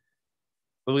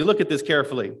 But we look at this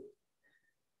carefully.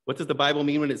 What does the Bible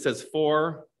mean when it says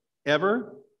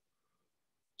forever?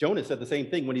 Jonah said the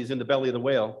same thing when he's in the belly of the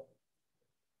whale.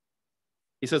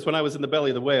 He says, when I was in the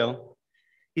belly of the whale,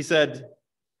 he said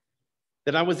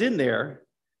that I was in there.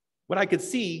 What I could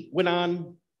see went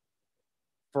on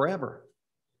forever.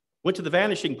 Went to the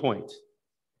vanishing point.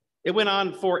 It went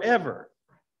on forever.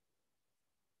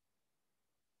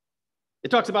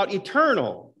 It talks about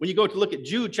eternal. When you go to look at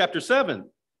Jude chapter 7,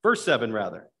 verse 7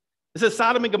 rather. It says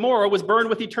Sodom and Gomorrah was burned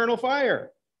with eternal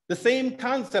fire. The same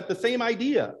concept, the same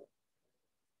idea.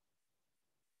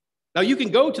 Now you can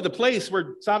go to the place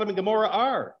where Sodom and Gomorrah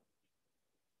are.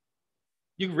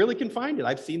 You really can find it.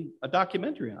 I've seen a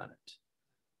documentary on it.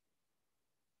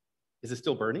 Is it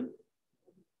still burning?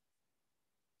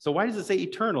 So why does it say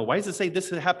eternal? Why does it say this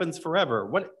happens forever?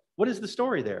 What is the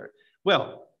story there?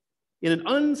 Well, in an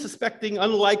unsuspecting,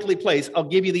 unlikely place, I'll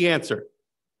give you the answer.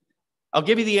 I'll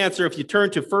give you the answer if you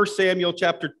turn to 1 Samuel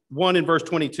chapter 1 and verse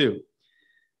 22.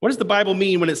 What does the Bible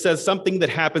mean when it says something that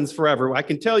happens forever? I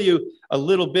can tell you a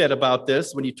little bit about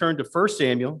this when you turn to 1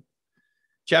 Samuel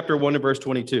chapter 1 and verse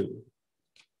 22.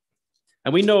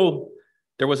 And we know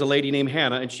there was a lady named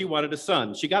Hannah, and she wanted a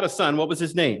son. She got a son. What was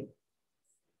his name?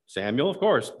 Samuel, of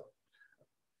course.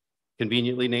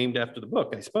 Conveniently named after the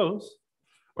book, I suppose.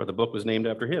 Or the book was named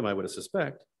after him, I would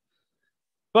suspect.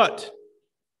 But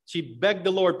she begged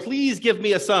the Lord, please give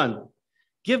me a son.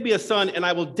 Give me a son, and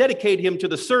I will dedicate him to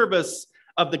the service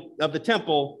of the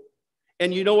temple.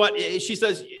 And you know what? She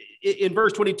says in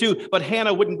verse 22, but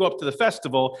Hannah wouldn't go up to the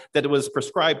festival that it was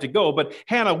prescribed to go. But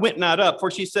Hannah went not up,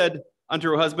 for she said unto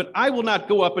her husband, I will not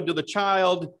go up until the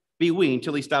child be weaned,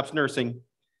 till he stops nursing.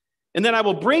 And then I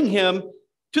will bring him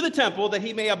to the temple that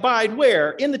he may abide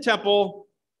where? In the temple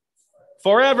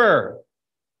forever.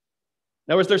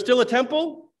 Now, is there still a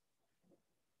temple?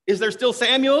 Is there still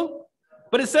Samuel?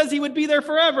 But it says he would be there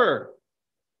forever.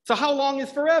 So how long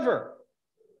is forever?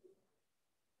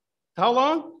 How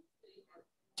long?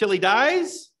 Till he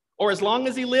dies? Or as long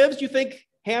as he lives? You think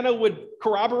Hannah would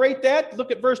corroborate that? Look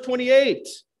at verse 28.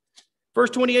 Verse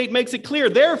 28 makes it clear.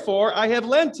 Therefore, I have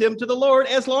lent him to the Lord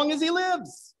as long as he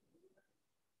lives.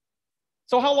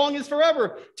 So how long is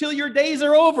forever? Till your days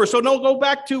are over. So now go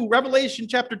back to Revelation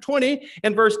chapter 20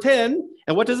 and verse 10.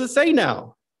 And what does it say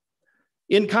now?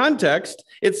 In context,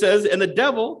 it says, and the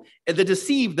devil that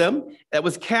deceived them, that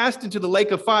was cast into the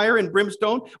lake of fire and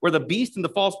brimstone, where the beast and the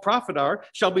false prophet are,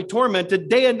 shall be tormented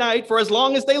day and night for as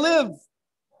long as they live.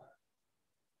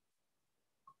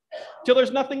 Till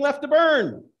there's nothing left to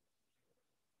burn.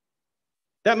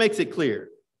 That makes it clear.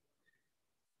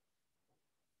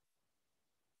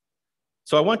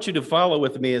 So I want you to follow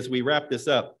with me as we wrap this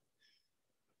up.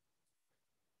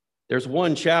 There's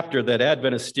one chapter that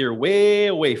Adventists steer way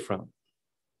away from,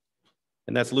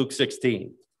 and that's Luke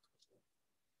 16.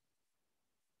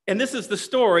 And this is the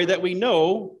story that we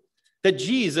know that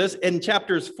Jesus, in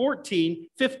chapters 14,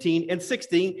 15, and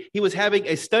 16, he was having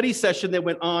a study session that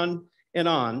went on and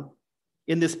on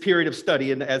in this period of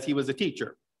study and as he was a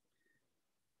teacher.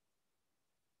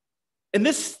 In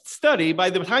this study, by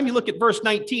the time you look at verse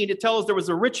 19, it tells there was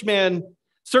a rich man,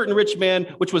 certain rich man,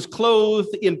 which was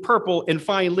clothed in purple and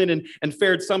fine linen and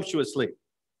fared sumptuously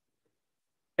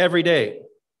every day.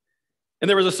 And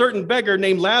there was a certain beggar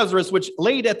named Lazarus, which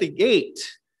laid at the gate,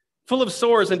 full of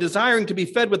sores and desiring to be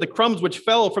fed with the crumbs which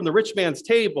fell from the rich man's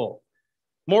table.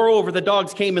 Moreover, the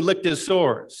dogs came and licked his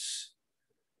sores.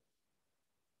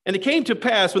 And it came to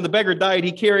pass when the beggar died,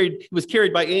 he was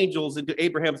carried by angels into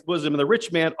Abraham's bosom. And the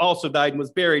rich man also died and was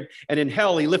buried. And in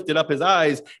hell he lifted up his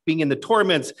eyes, being in the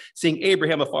torments, seeing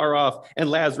Abraham afar off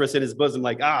and Lazarus in his bosom,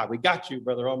 like, we got you,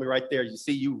 Brother Almy, right there. You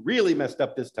see, you really messed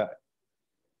up this time.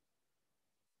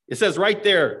 It says right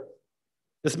there,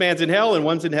 this man's in hell and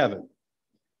one's in heaven.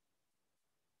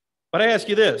 But I ask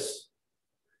you this.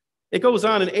 It goes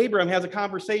on, and Abraham has a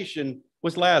conversation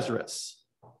with Lazarus.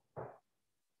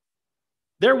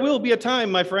 There will be a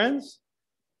time, my friends,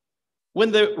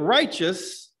 when the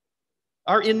righteous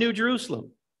are in New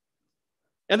Jerusalem.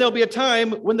 And there'll be a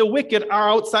time when the wicked are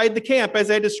outside the camp,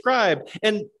 as I described.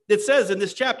 And it says in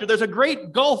this chapter, there's a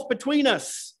great gulf between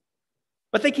us.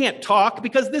 But they can't talk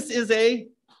because this is a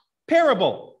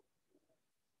parable.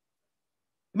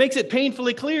 It makes it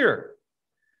painfully clear.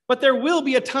 But there will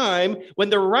be a time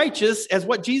when the righteous, as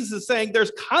what Jesus is saying,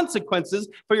 there's consequences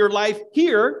for your life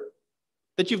here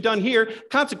that you've done here,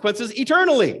 consequences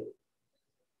eternally.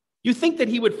 You think that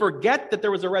he would forget that there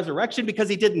was a resurrection because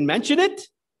he didn't mention it?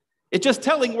 It's just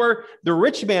telling where the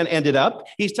rich man ended up.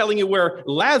 He's telling you where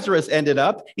Lazarus ended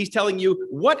up. He's telling you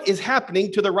what is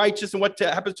happening to the righteous and what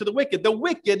happens to the wicked. The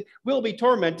wicked will be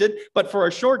tormented, but for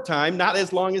a short time, not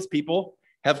as long as people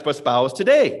have espoused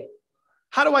today.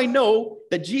 How do I know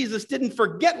that Jesus didn't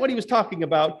forget what he was talking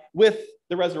about with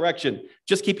the resurrection?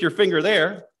 Just keep your finger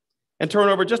there and turn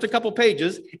over just a couple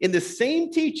pages in the same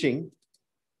teaching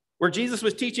where Jesus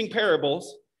was teaching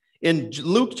parables in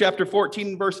Luke chapter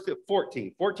 14, verse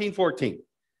 14.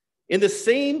 In the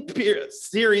same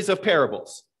series of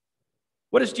parables.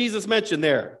 What does Jesus mention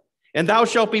there? And thou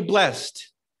shalt be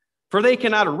blessed, for they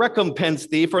cannot recompense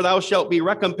thee, for thou shalt be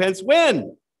recompensed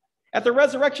when? At the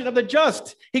resurrection of the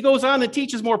just. He goes on and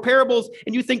teaches more parables,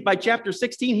 and you think by chapter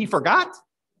 16 he forgot?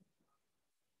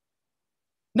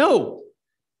 No.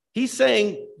 He's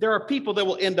saying there are people that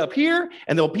will end up here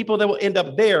and there are people that will end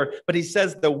up there, but he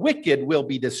says the wicked will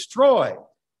be destroyed.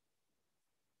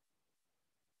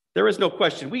 There is no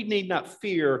question. We need not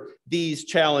fear these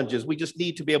challenges. We just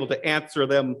need to be able to answer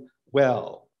them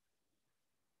well.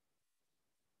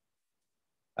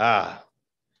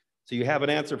 So you have an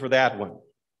answer for that one.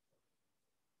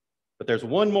 But there's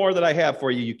one more that I have for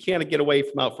you. You can't get away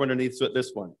from out from underneath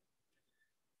this one.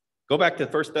 Go back to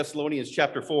 1 Thessalonians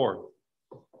chapter 4.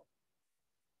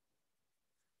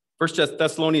 1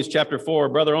 Thessalonians chapter 4.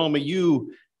 Brother Almy,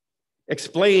 you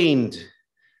explained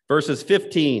verses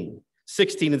 15,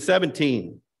 16, and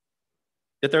 17,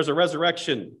 that there's a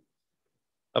resurrection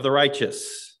of the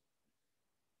righteous,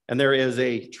 and there is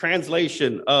a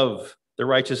translation of the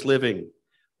righteous living.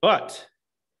 But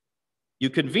you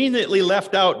conveniently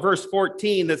left out verse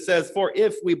 14 that says, for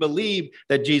if we believe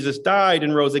that Jesus died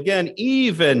and rose again,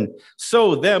 even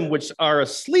so them which are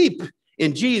asleep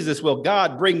in Jesus will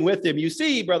God bring with him. You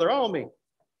see, Brother Almy,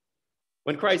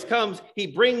 when Christ comes, he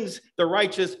brings the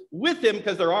righteous with him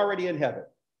because they're already in heaven.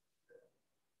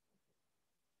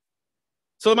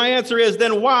 So my answer is,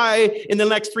 then why in the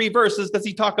next 3 verses does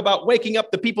he talk about waking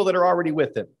up the people that are already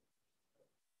with him?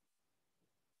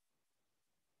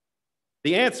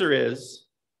 The answer is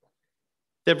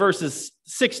that verses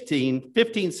 15,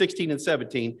 16, and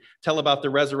 17 tell about the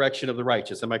resurrection of the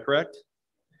righteous. Am I correct?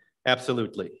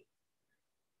 Absolutely.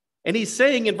 And he's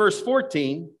saying in verse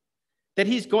 14 that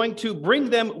he's going to bring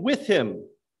them with him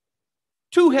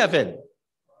to heaven,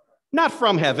 not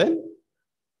from heaven.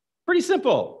 Pretty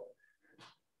simple.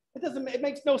 It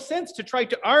makes no sense to try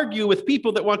to argue with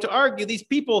people that want to argue. These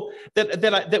people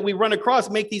that we run across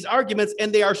make these arguments,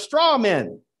 and they are straw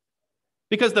men.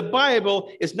 Because the Bible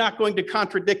is not going to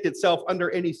contradict itself under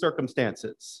any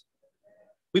circumstances.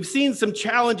 We've seen some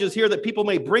challenges here that people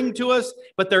may bring to us,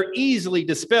 but they're easily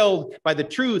dispelled by the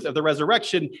truth of the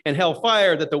resurrection and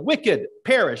hellfire, that the wicked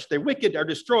perish, the wicked are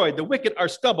destroyed, the wicked are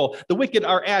stubble, the wicked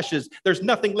are ashes. There's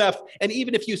nothing left. And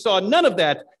even if you saw none of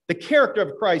that, the character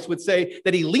of Christ would say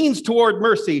that he leans toward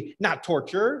mercy, not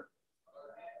torture.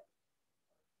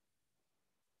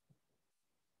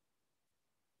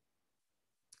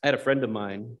 I had a friend of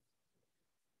mine,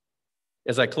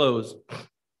 as I close,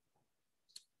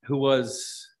 who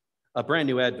was a brand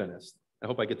new Adventist. I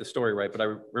hope I get the story right, but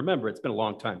I remember it's been a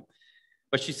long time.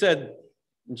 But she said,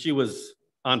 and she was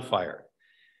on fire.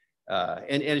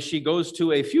 And she goes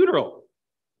to a funeral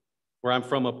where I'm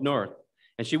from up north.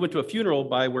 And she went to a funeral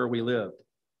by where we lived.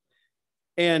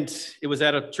 And it was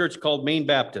at a church called Maine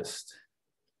Baptist.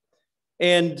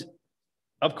 And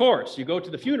of course, you go to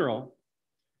the funeral,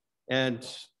 and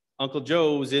Uncle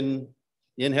Joe's in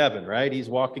heaven, right? He's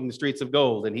walking the streets of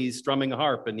gold, and he's strumming a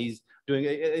harp, and he's doing,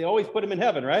 they always put him in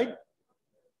heaven, right?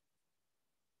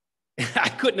 I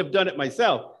couldn't have done it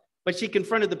myself, but she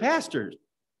confronted the pastor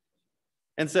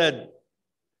and said,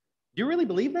 do you really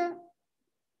believe that?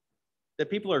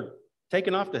 That people are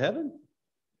taken off to heaven?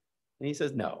 And he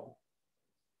says, no,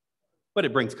 but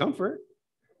it brings comfort.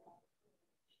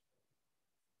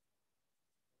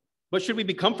 But should we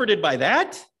be comforted by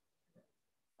that?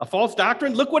 A false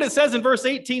doctrine? Look what it says in verse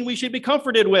 18 we should be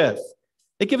comforted with.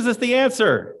 It gives us the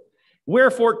answer.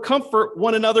 Wherefore, comfort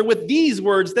one another with these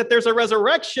words, that there's a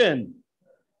resurrection.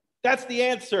 That's the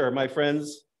answer, my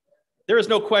friends. There is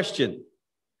no question.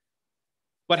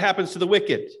 What happens to the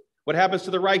wicked? What happens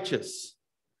to the righteous?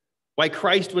 Why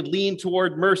Christ would lean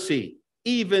toward mercy,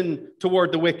 even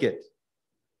toward the wicked.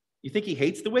 You think he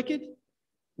hates the wicked?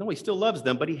 No, he still loves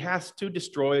them, but he has to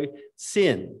destroy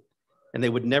sin, and they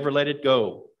would never let it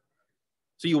go.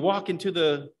 So you walk into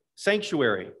the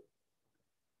sanctuary,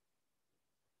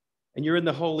 and you're in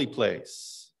the holy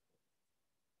place.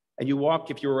 And you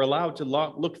walk, if you're allowed to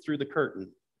look through the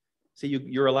curtain, see,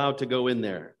 you're allowed to go in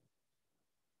there.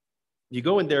 You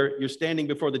go in there, you're standing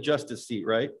before the justice seat,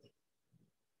 right?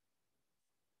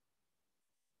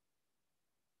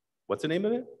 What's the name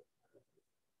of it?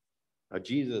 Now,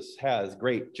 Jesus has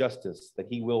great justice that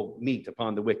he will meet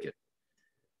upon the wicked.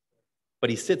 But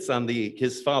he sits on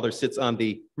his Father sits on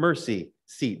the mercy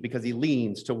seat because he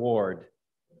leans toward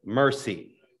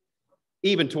mercy,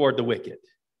 even toward the wicked.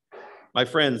 My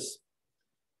friends,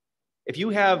 if you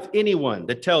have anyone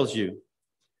that tells you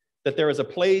that there is a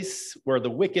place where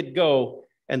the wicked go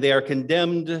and they are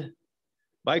condemned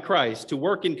by Christ to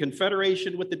work in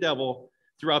confederation with the devil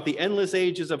throughout the endless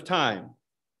ages of time,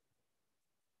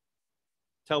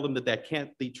 tell them that that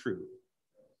can't be true.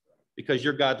 Because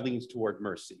your God leans toward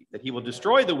mercy, that he will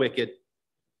destroy the wicked,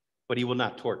 but he will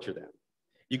not torture them.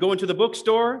 You go into the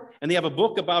bookstore and they have a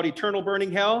book about eternal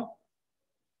burning hell.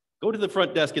 Go to the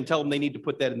front desk and tell them they need to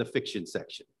put that in the fiction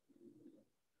section.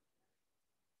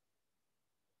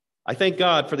 I thank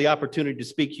God for the opportunity to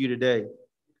speak to you today.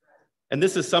 And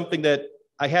this is something that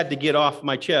I had to get off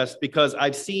my chest because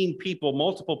I've seen people,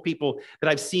 multiple people that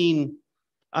I've seen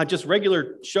on just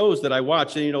regular shows that I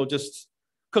watch, and, you know, just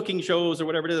cooking shows or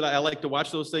whatever it is. I like to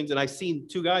watch those things. And I've seen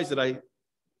two guys that I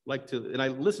like to, and I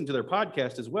listen to their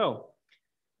podcast as well.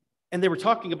 And they were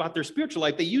talking about their spiritual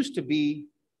life. They used to be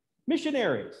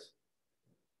missionaries.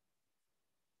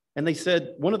 And they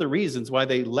said one of the reasons why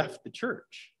they left the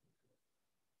church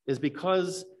is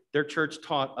because their church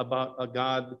taught about a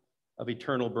God of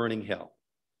eternal burning hell,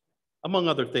 among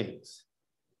other things.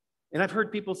 And I've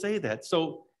heard people say that.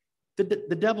 So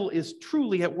the devil is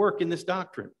truly at work in this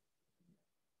doctrine.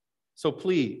 So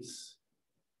please,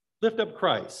 lift up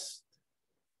Christ,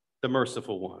 the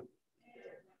merciful one.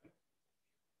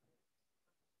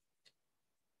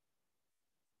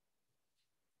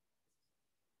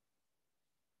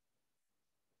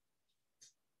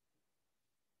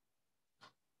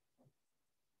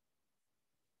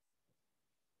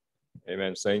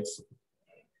 Amen, saints.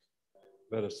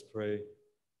 Let us pray.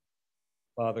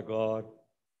 Father God,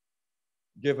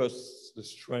 give us the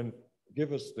strength,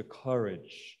 give us the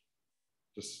courage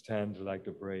to stand like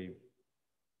the brave.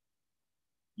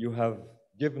 You have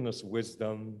given us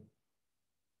wisdom.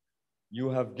 You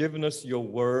have given us your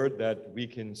word that we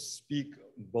can speak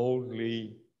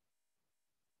boldly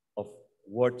of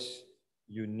what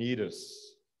you need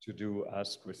us to do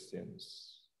as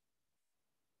Christians.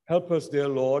 Help us, dear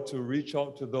Lord, to reach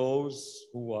out to those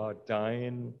who are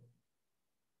dying.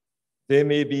 They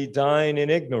may be dying in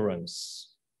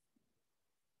ignorance,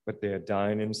 but they are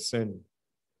dying in sin.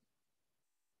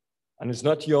 And it's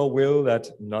not your will that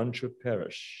none should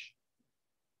perish,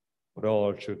 but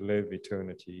all should live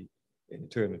eternity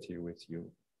with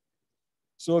you.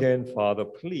 So again, Father,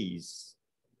 please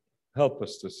help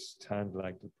us to stand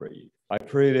like the brave. I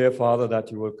pray, dear Father, that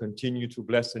you will continue to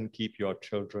bless and keep your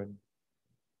children,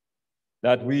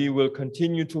 that we will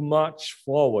continue to march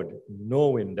forward,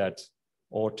 knowing that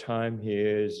our time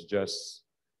here is just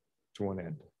to an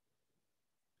end.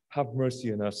 Have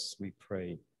mercy on us, we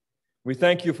pray. We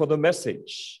thank you for the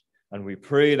message, and we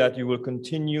pray that you will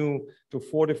continue to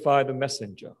fortify the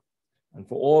messenger, and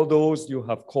for all those you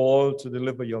have called to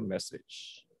deliver your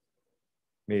message,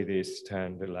 may they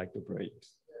stand like the brave.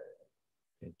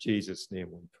 In Jesus' name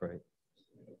we pray.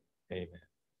 Amen.